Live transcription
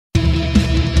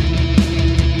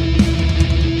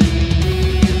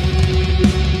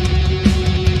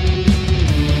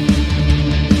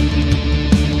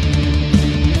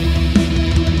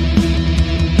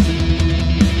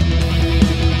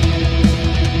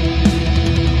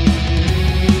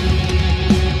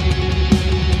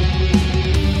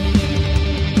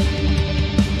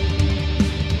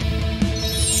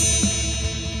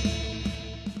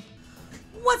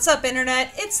What's up,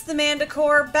 Internet? It's the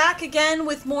Mandacore, back again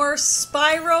with more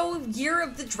Spyro Year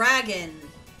of the Dragon.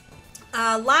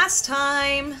 Last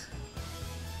time...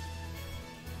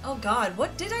 Oh god,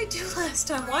 what did I do last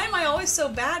time? Why am I always so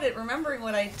bad at remembering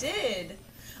what I did?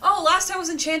 Oh, last time was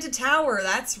Enchanted Tower,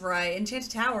 that's right. Enchanted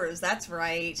Towers, that's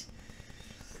right.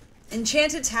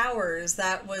 Enchanted Towers,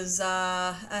 that was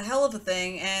a hell of a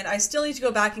thing, and I still need to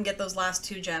go back and get those last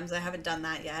 2 gems. I haven't done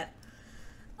that yet.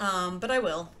 But I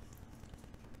will.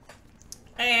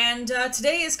 And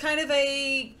today is kind of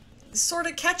a sort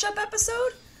of catch-up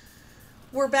episode.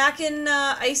 We're back in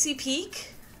Icy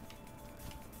Peak.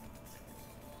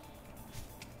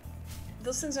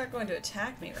 Those things aren't going to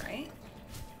attack me, right?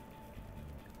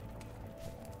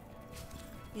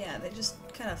 Yeah, they just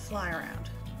kind of fly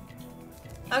around.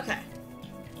 Okay.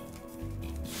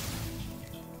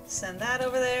 Send that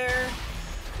over there.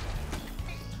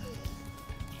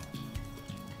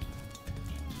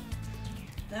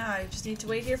 Now I just need to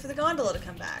wait here for the gondola to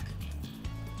come back.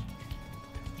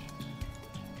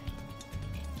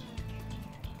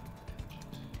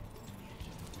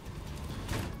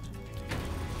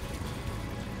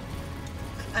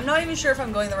 I'm not even sure if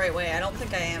I'm going the right way. I don't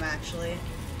think I am, actually.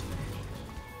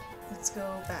 Let's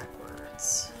go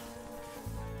backwards.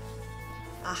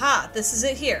 Aha! This is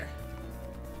it here.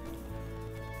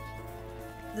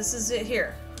 This is it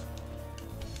here.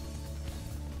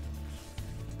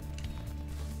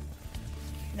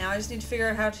 Now I just need to figure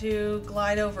out how to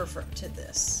glide over to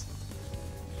this.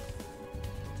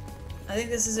 I think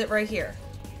this is it right here.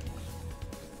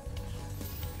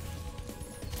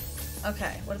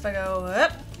 Okay, what if I go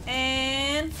up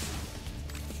and...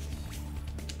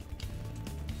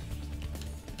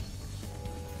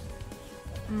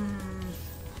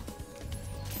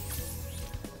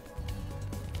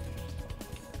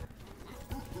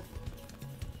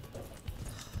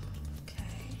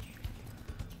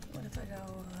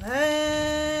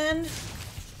 And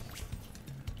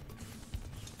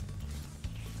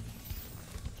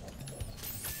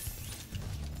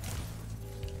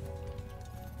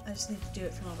I just need to do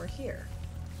it from over here.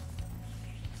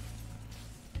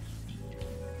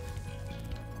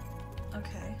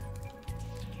 Okay.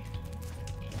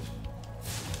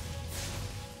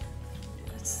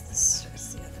 What's this?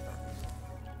 What's the other button?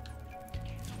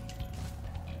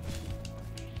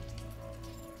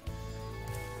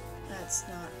 That's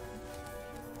not.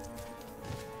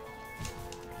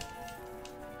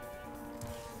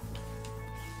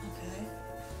 Okay.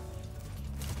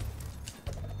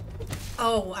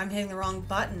 Oh, I'm hitting the wrong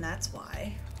button, that's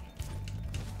why.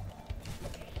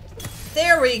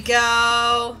 There we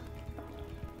go!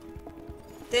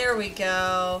 There we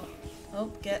go.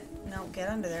 Oh, get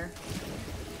under there.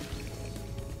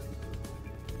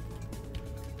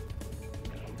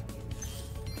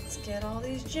 Let's get all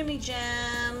these Jimmy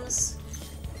Gems.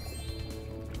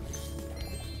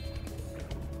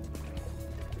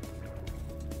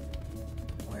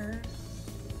 Where?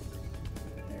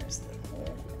 There's the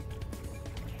hole.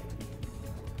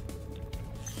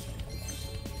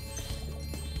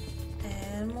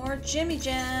 And more Jimmy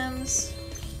Gems.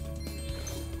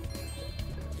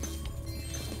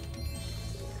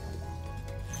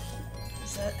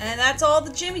 And that's all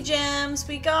the Jimmy Gems.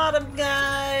 We got them,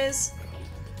 guys.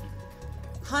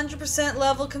 100%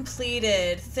 level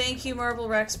completed. Thank you, Marble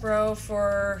Rex Bro,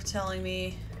 for telling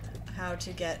me how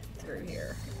to get through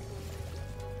here.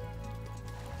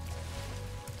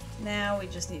 Now we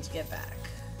just need to get back.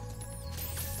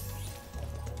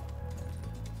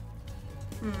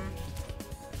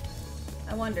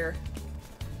 I wonder.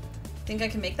 Think I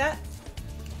can make that?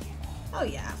 Oh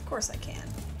yeah, of course I can.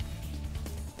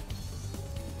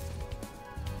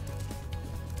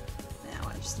 Now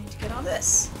I just need to get on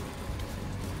this.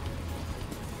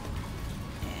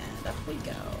 And up we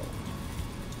go.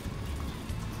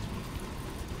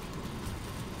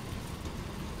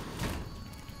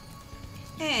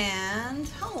 And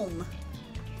home.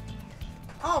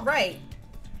 All right.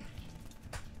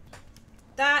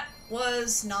 That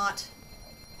was not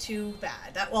too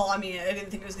bad. Well, I mean, I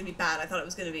didn't think it was going to be bad. I thought it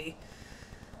was going to be...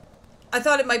 I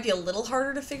thought it might be a little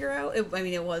harder to figure out. I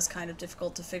mean, it was kind of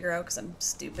difficult to figure out because I'm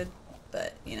stupid.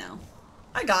 But, you know,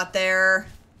 I got there.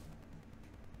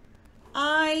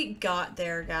 I got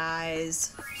there,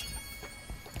 guys.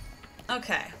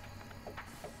 Okay.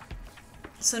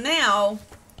 So now,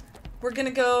 we're going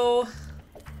to go...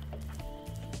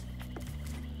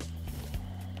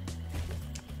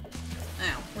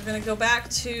 Now, we're going to go back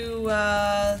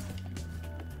to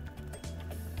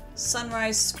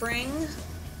Sunrise Spring.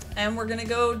 And we're going to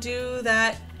go do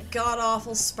that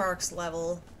god-awful Sparks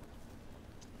level.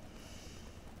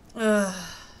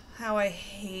 how I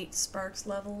hate Sparks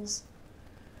levels.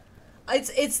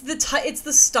 It's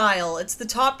the style. It's the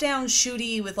top-down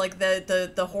shooty with like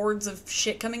the hordes of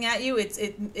shit coming at you.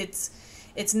 It's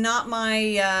not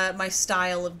my my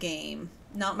style of game.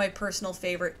 Not my personal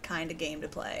favorite kind of game to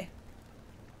play.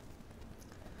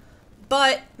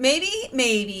 But maybe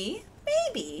it's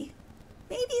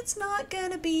not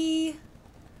gonna be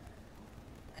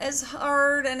as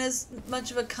hard and as much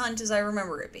of a cunt as I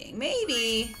remember it being.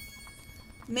 Maybe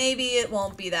it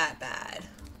won't be that bad.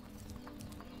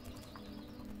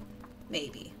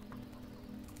 Maybe.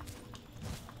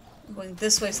 I'm going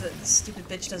this way so that this stupid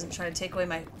bitch doesn't try to take away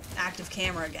my active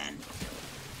camera again.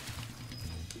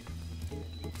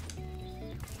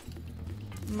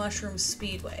 Mushroom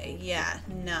Speedway. Yeah,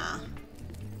 nah.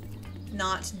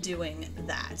 Not doing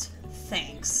that.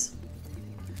 Thanks.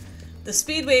 The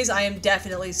speedways I am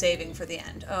definitely saving for the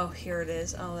end. Oh, here it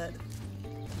is. Oh, that...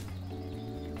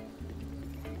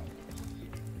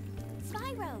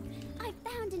 Spyro, I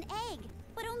found an egg,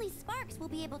 but only Sparks will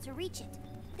be able to reach it.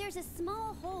 There's a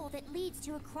small hole that leads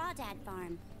to a CRAWDAD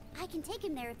farm. I can take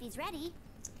him there if he's ready.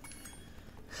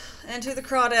 Enter the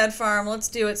CRAWDAD farm. Let's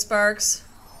do it, Sparks.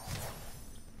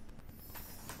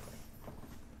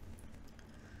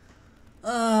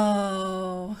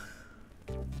 Oh.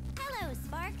 Hello,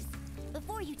 Sparks.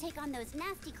 Before you take on those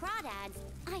nasty CRAWDADs,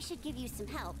 I should give you some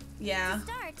help. Yeah. To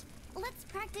start, let's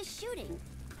practice shooting.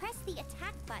 Press the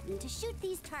attack button to shoot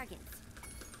these targets.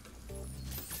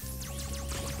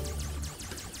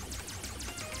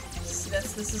 See,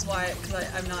 this is why, because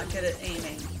I'm not good at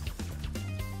aiming.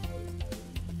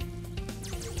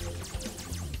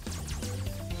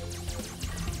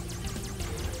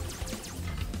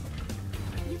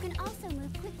 You can also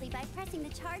move quickly by pressing the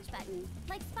charge button,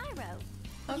 like Spyro.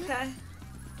 Okay.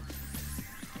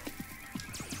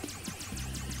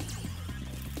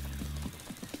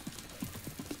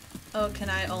 Oh, can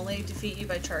I only defeat you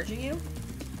by charging you?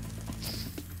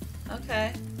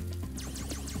 Okay.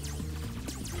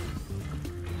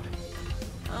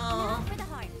 Now for the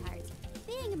hard part.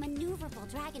 Being a maneuverable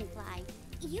dragonfly,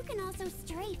 you can also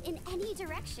strafe in any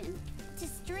direction. To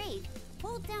strafe,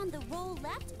 hold down the roll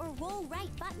left or roll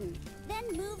right button, then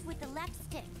move with the left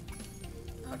stick.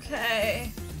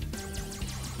 Okay.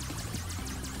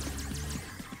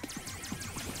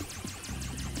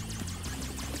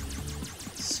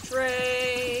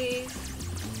 Strafe.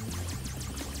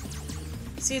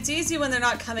 See, it's easy when they're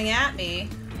not coming at me.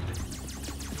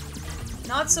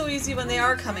 Not so easy when they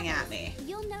are coming at me.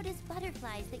 You'll notice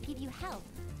butterflies that give you health,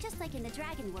 just like in the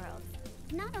dragon world.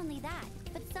 Not only that,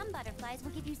 but some butterflies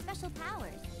will give you special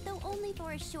powers, though only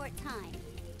for a short time.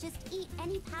 Just eat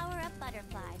any power-up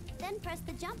butterfly, then press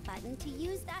the jump button to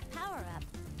use that power-up.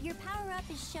 Your power-up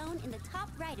is shown in the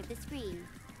top right of the screen.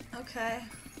 Okay.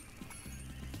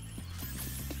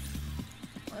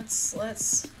 Let's...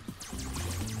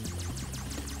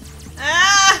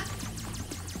 Ah!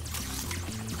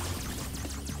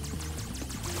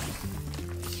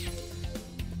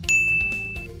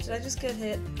 Did I just get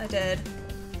hit? I did.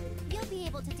 You'll be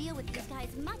able to deal with these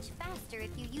guys much faster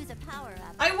if you use a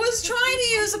power-up. I was trying to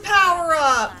use a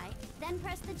power-up! Then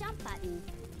press the jump button.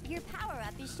 Your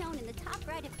power-up is shown in the top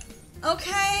right of...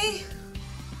 Okay.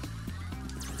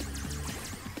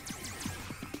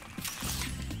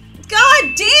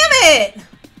 God damn it!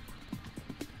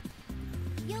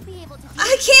 You'll be able to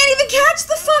I can't even catch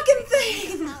the fucking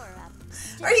thing!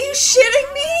 Are you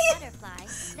shitting me?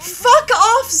 Fuck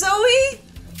off, Zoe!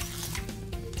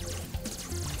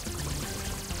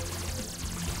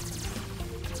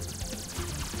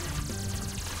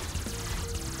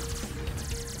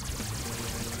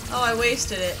 Oh, I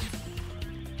wasted it.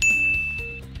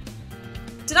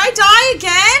 Did I die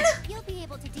again? You'll be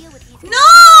able to deal with these.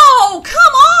 No!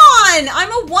 Come on!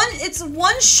 It's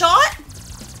one shot?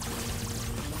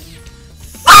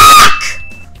 Fuck!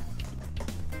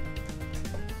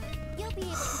 You'll be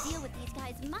able to deal with these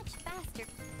guys much faster.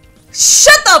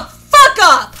 Shut the fuck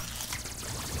up!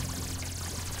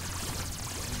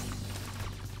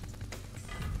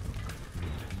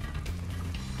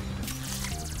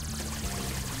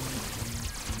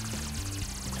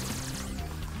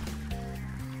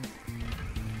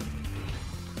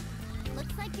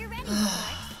 Looks like you're ready,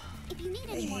 Sparks. If you need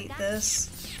any more guidance.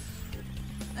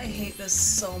 I hate this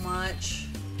so much.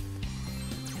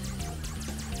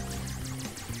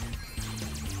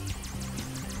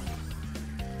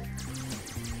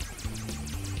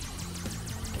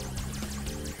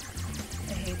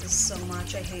 I hate this so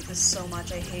much. I hate this so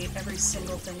much. I hate every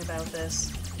single thing about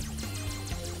this.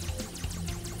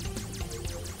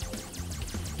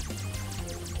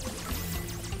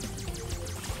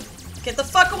 Get the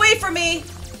fuck away from me!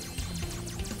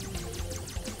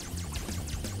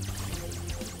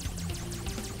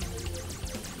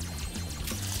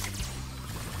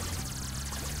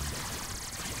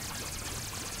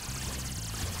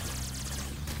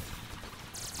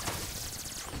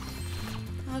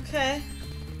 Okay.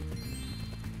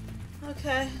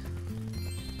 Okay.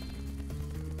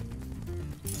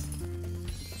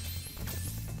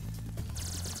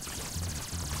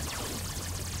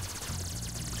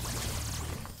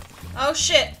 Oh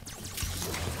shit!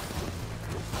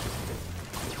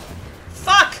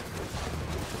 Fuck!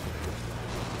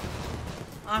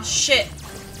 Oh shit.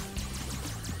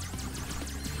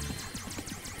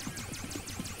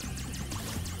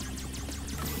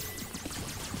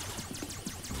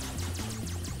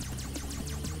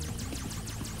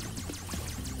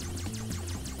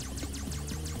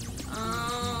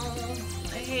 Oh,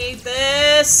 I hate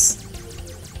this.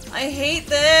 I hate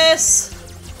this.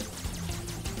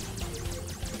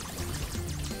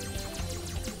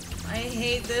 I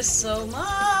hate this so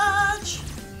much.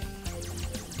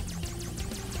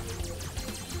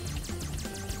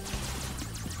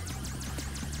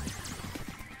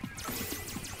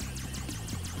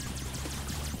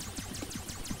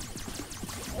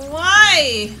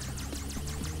 Why?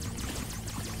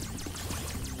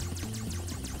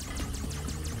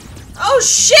 Oh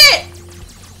shit!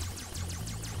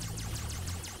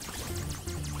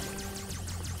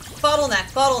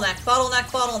 Bottleneck, bottleneck,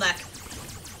 bottleneck, bottleneck.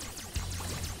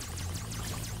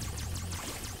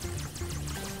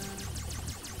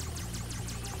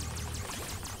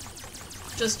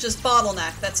 Just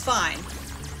bottleneck, that's fine.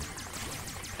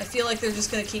 I feel like they're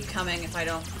just gonna keep coming if I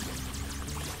don't.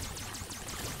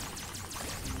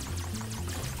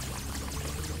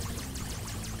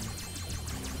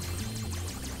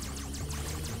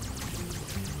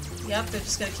 Yep, they're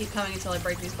just gonna keep coming until I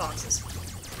break these boxes.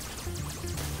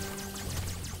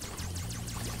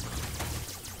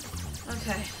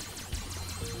 Okay.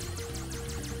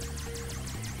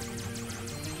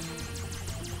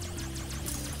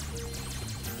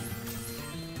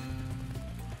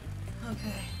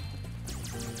 Okay.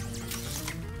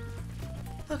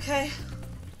 Okay.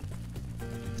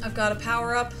 I've got a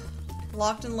power-up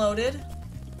locked and loaded.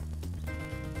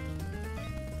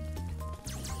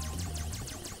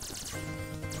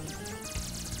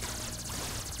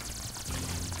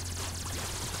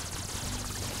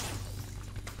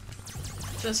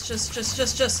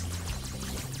 Just.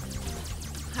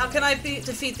 How can I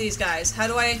defeat these guys? How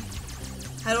do I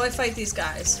fight these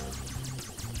guys?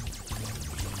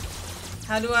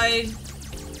 How do I...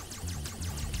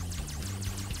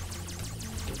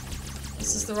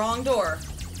 This is the wrong door.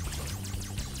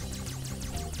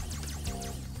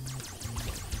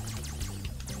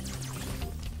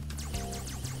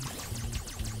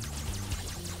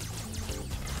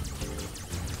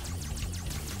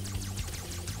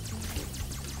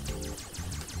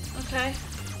 Okay.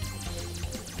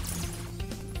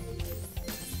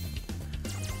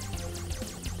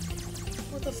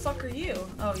 What the fuck are you?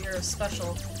 Oh, you're a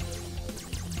special.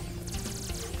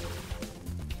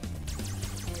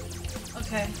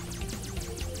 Okay.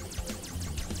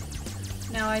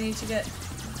 Now I need to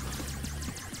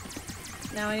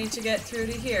get through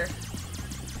to here.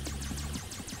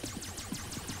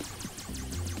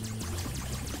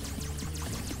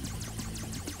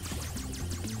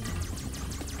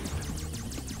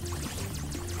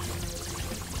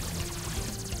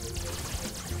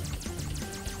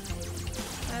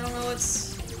 I don't know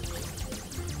what's...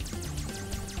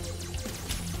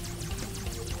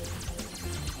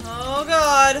 Oh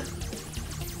god!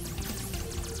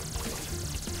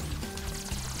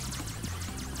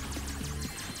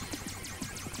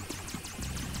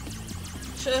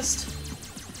 Just...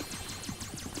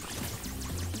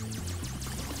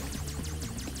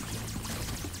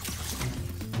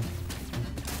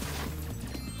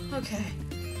 Okay.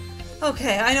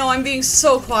 Okay, I know I'm being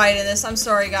so quiet in this. I'm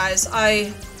sorry, guys.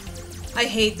 I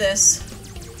hate this.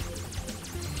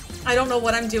 I don't know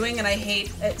what I'm doing, and I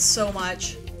hate it so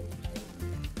much.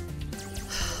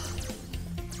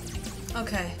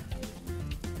 Okay.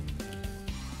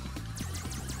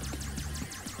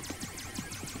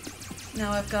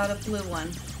 Now I've got a blue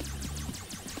one.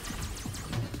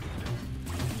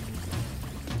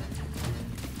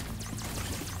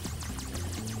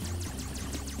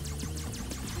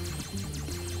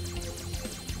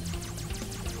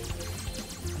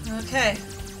 Okay.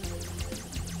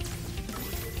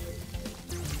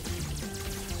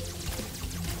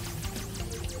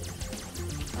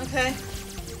 Okay.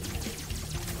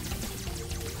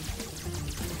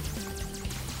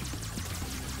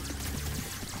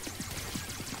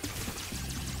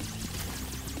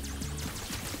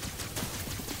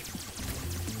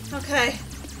 Okay.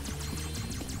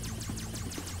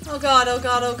 Oh god, oh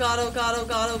god, oh god, oh god, oh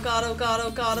god, oh god, oh god,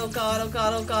 oh god, oh god, oh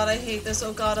god, oh god, I hate this.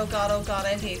 Oh god, oh god, oh god,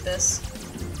 I hate this.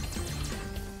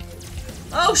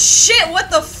 Oh shit, what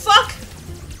the fuck?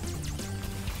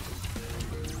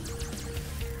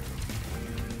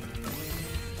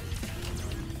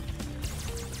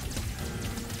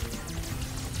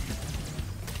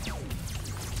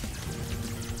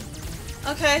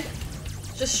 Okay.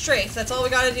 Just strafe. That's all we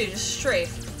gotta do. Just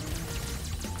strafe.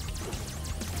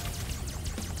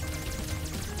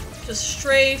 Just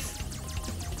strafe.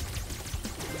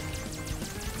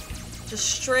 Just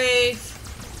strafe.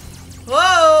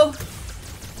 Whoa!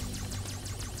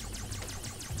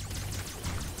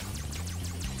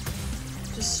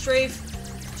 Just strafe.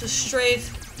 Just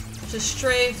strafe. Just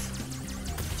strafe.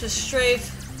 Just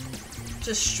strafe.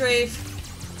 Just strafe.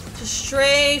 Just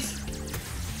strafe.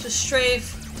 Just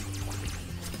strafe.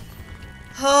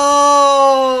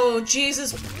 Oh,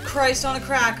 Jesus Christ on a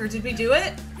cracker. Did we do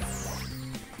it?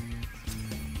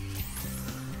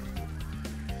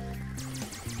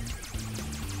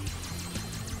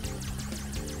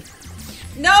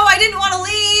 No, I didn't want to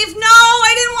leave. No,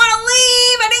 I didn't want to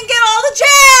leave. I didn't get all the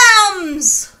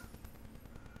gems.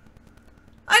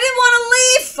 I didn't want to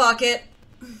leave. Fuck it.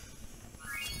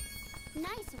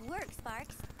 Nice work,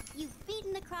 Sparks. You've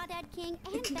beaten the Crawdad King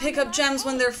and You can pick up gems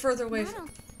when they're further away.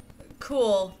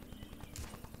 Cool.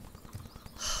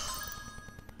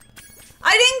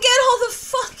 I didn't get all the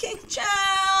fucking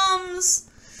gems.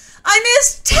 I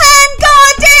missed 10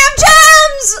 goddamn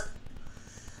gems.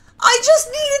 I just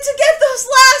needed to get those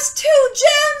last 2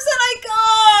 gems and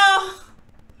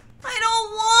I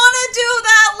don't want to do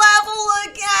that level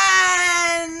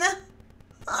again.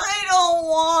 I don't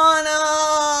wanna.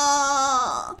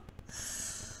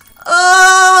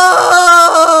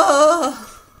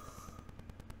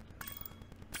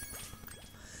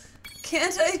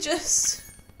 Can't I just...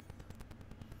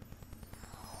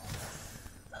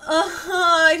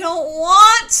 I don't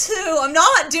want to. I'm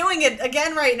not doing it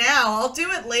again right now. I'll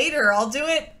do it later. I'll do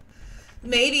it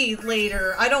maybe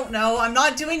later. I don't know. I'm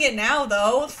not doing it now,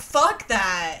 though. Fuck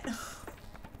that.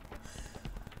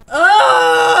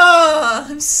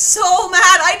 I'm so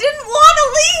mad. I didn't want to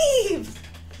leave.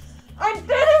 I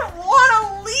didn't want to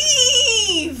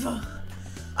leave.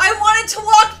 I wanted to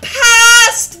walk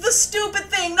past the stupid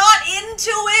thing, not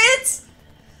into it.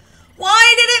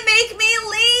 Why did it make me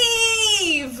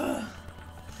leave?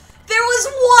 There was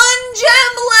 1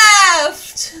 gem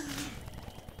left.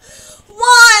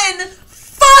 1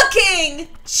 fucking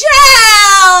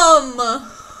gem.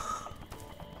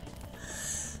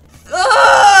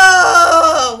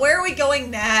 Ugh, where are we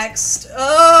going next?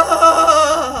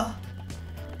 Ugh.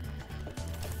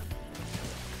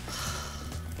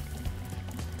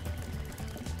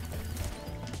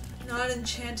 Not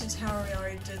Enchanted Tower, we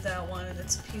already did that one, and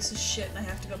it's a piece of shit, and I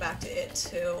have to go back to it,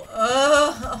 too.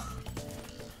 Ugh.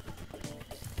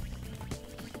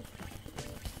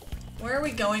 Where are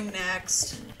we going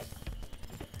next?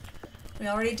 We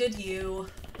already did you.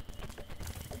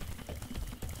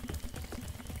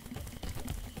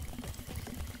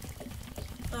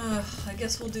 Ugh, I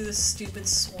guess we'll do this stupid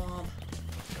swamp.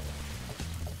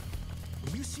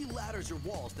 When you see ladders or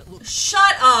walls that look...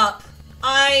 Shut up!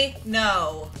 I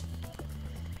know.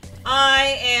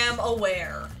 I am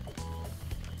aware.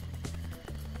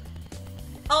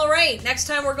 Alright, next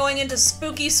time we're going into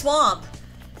Spooky Swamp.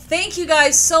 Thank you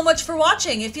guys so much for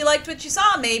watching. If you liked what you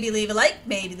saw, maybe leave a like,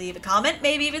 maybe leave a comment,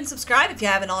 maybe even subscribe if you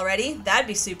haven't already. That'd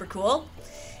be super cool.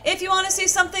 If you want to see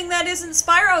something that isn't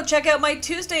Spyro, check out my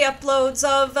Tuesday uploads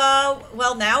of,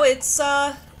 well now it's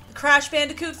Crash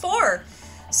Bandicoot 4.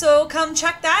 So come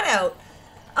check that out.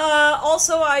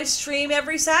 Also, I stream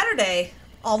every Saturday.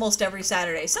 Almost every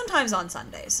Saturday. Sometimes on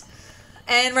Sundays.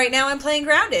 And right now I'm playing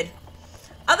Grounded.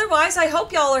 Otherwise, I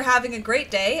hope y'all are having a great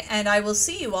day, and I will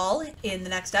see you all in the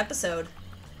next episode.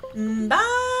 Bye!